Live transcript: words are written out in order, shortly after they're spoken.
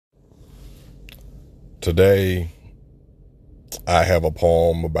Today, I have a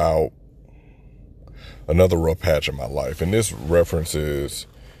poem about another rough patch in my life, and this references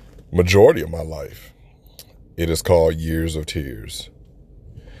majority of my life. It is called Years of Tears.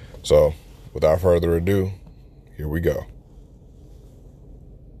 So, without further ado, here we go.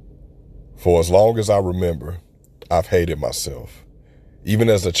 For as long as I remember, I've hated myself. Even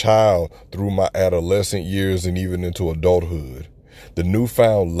as a child, through my adolescent years and even into adulthood, the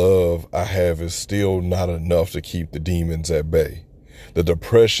newfound love I have is still not enough to keep the demons at bay. The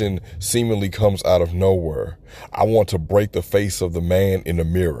depression seemingly comes out of nowhere. I want to break the face of the man in the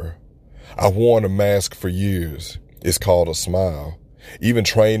mirror. I've worn a mask for years. It's called a smile. Even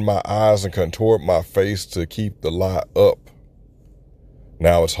trained my eyes and contoured my face to keep the lie up.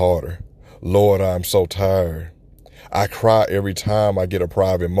 Now it's harder. Lord, I'm so tired. I cry every time I get a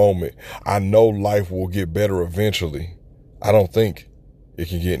private moment. I know life will get better eventually. I don't think it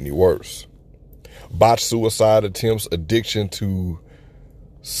can get any worse. Botched suicide attempts, addiction to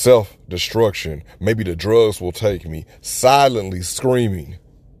self-destruction. Maybe the drugs will take me. Silently screaming,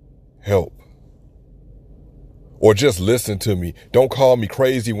 help. Or just listen to me. Don't call me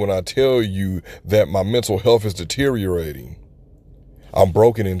crazy when I tell you that my mental health is deteriorating. I'm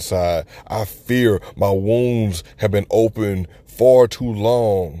broken inside. I fear my wounds have been open far too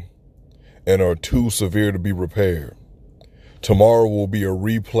long and are too severe to be repaired. Tomorrow will be a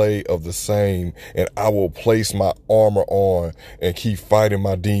replay of the same, and I will place my armor on and keep fighting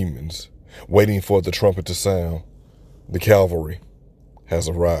my demons, waiting for the trumpet to sound. The cavalry has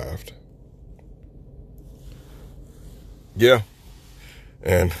arrived. Yeah,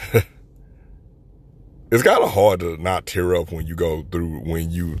 and it's kind of hard to not tear up when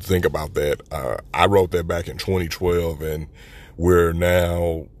you think about that. I wrote that back in 2012, and we're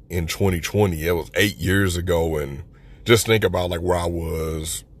now in 2020. It was 8 years ago, and just think about like where I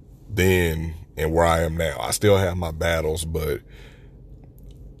was then and where I am now. I still have my battles, but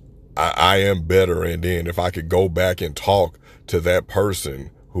I am better. And then if I could go back and talk to that person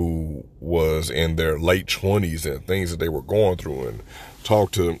who was in their late 20s and things that they were going through, and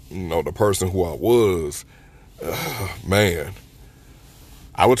talk to, the person who I was, man,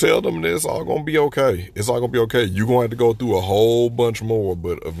 I would tell them that it's all going to be okay. It's all going to be okay. You're going to have to go through a whole bunch more,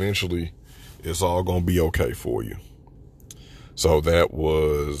 but eventually it's all going to be okay for you. So that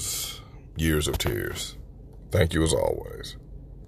was Years of Tears. Thank you as always.